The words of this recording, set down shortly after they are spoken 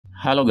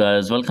Hello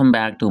guys, welcome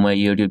back to my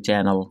YouTube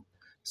channel.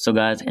 So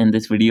guys, in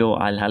this video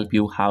I'll help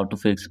you how to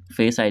fix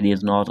Face ID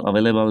is not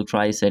available.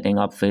 Try setting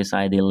up Face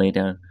ID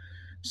later.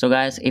 So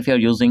guys, if you're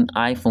using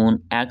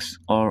iPhone X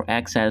or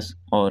XS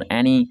or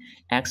any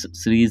X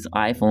series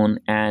iPhone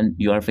and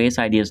your Face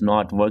ID is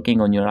not working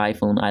on your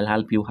iPhone, I'll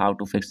help you how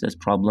to fix this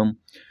problem.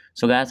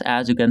 So guys,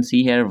 as you can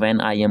see here,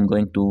 when I am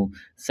going to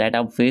set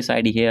up Face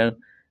ID here,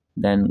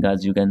 then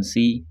guys you can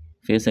see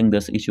facing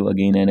this issue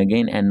again and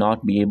again and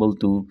not be able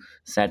to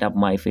set up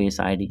my Face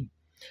ID.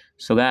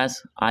 So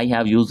guys, I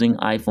have using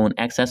iPhone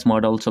XS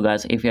model. So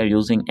guys, if you are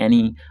using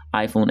any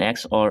iPhone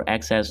X or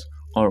XS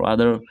or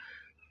other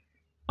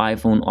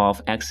iPhone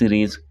of X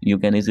series, you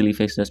can easily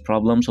fix this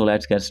problem. So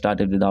let's get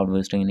started without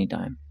wasting any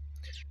time.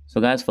 So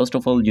guys, first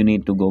of all you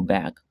need to go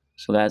back.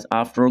 So guys,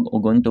 after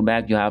going to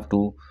back, you have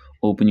to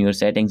open your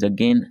settings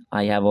again.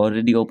 I have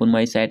already opened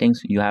my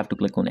settings. You have to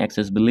click on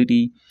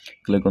accessibility,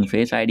 click on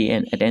Face ID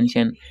and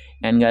attention,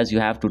 and guys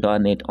you have to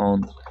turn it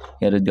on.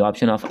 Here is the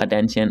option of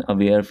attention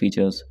aware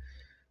features.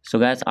 So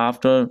guys,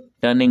 after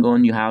turning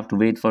on, you have to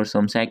wait for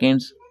some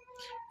seconds,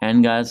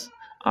 and guys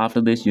after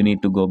this you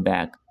need to go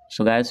back.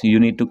 So guys, you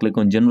need to click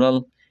on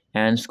general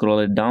and scroll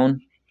it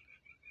down.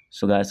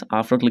 So guys,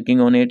 after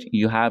clicking on it,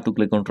 you have to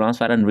click on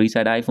transfer and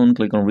reset iPhone.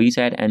 Click on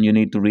reset and you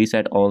need to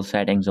reset all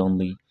settings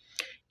only.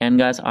 And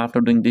guys,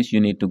 after doing this, you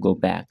need to go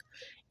back.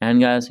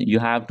 And guys, you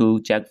have to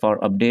check for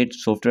update,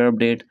 software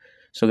update.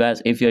 So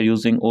guys, if you're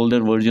using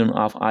older version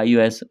of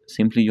iOS,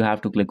 simply you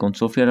have to click on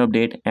software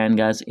update. And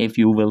guys, if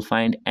you will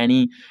find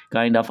any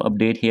kind of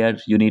update here,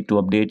 you need to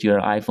update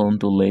your iPhone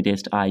to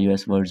latest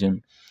iOS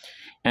version.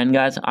 And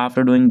guys,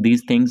 after doing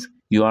these things,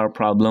 your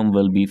problem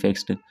will be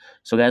fixed.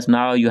 So guys,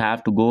 now you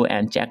have to go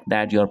and check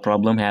that your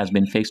problem has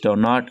been fixed or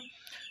not.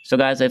 So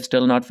guys, if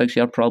still not fixed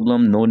your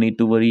problem, no need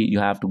to worry, you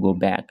have to go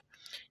back.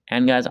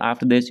 And guys,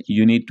 after this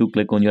you need to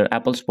click on your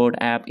Apple Support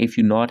app. If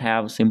you not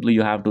have, simply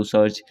you have to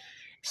search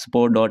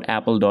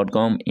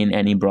support.apple.com in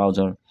any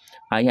browser.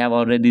 I have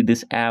already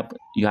this app.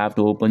 You have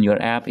to open your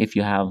app if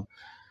you have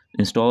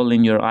installed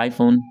in your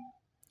iPhone,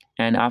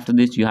 and after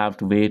this you have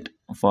to wait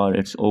for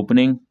its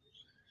opening.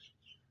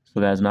 So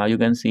guys, now you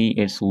can see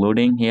it's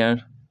loading here.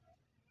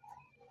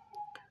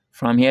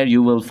 From here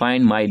you will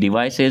find my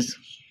devices.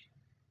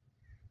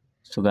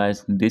 So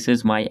guys, this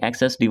is my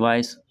access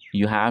device.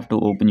 You have to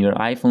open your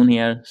iPhone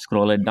here,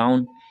 scroll it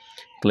down,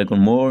 click on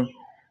more.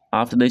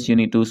 After this you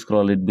need to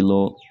scroll it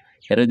below.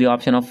 Here is the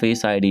option of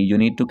Face ID. You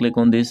need to click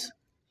on this,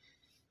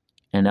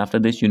 and after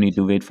this you need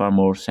to wait for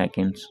more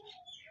seconds.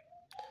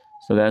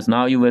 So guys,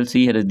 now you will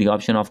see here is the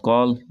option of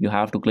call. You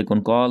have to click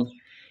on call,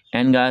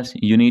 and guys,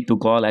 you need to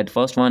call at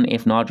first one.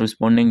 If not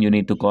responding, you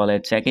need to call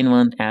at second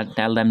one and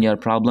tell them your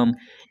problem,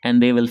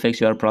 and they will fix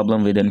your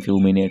problem within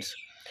few minutes.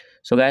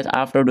 So guys,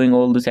 after doing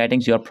all the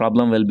settings, your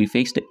problem will be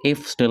fixed.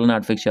 If still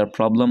not fix your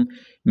problem,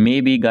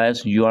 maybe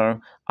guys your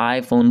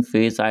iPhone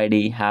Face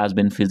ID has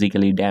been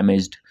physically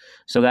damaged.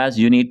 So guys,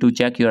 you need to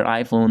check your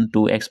iPhone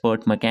to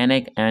expert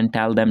mechanic and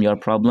tell them your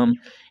problem,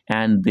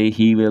 and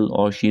he will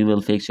or she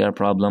will fix your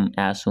problem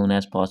as soon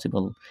as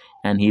possible,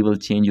 and he will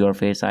change your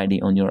Face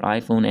ID on your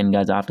iPhone. And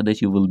guys, after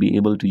this you will be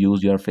able to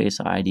use your Face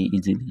ID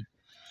easily.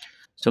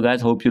 So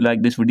guys, hope you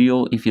like this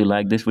video. If you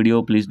like this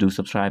video, please do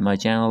subscribe my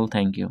channel.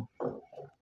 Thank you.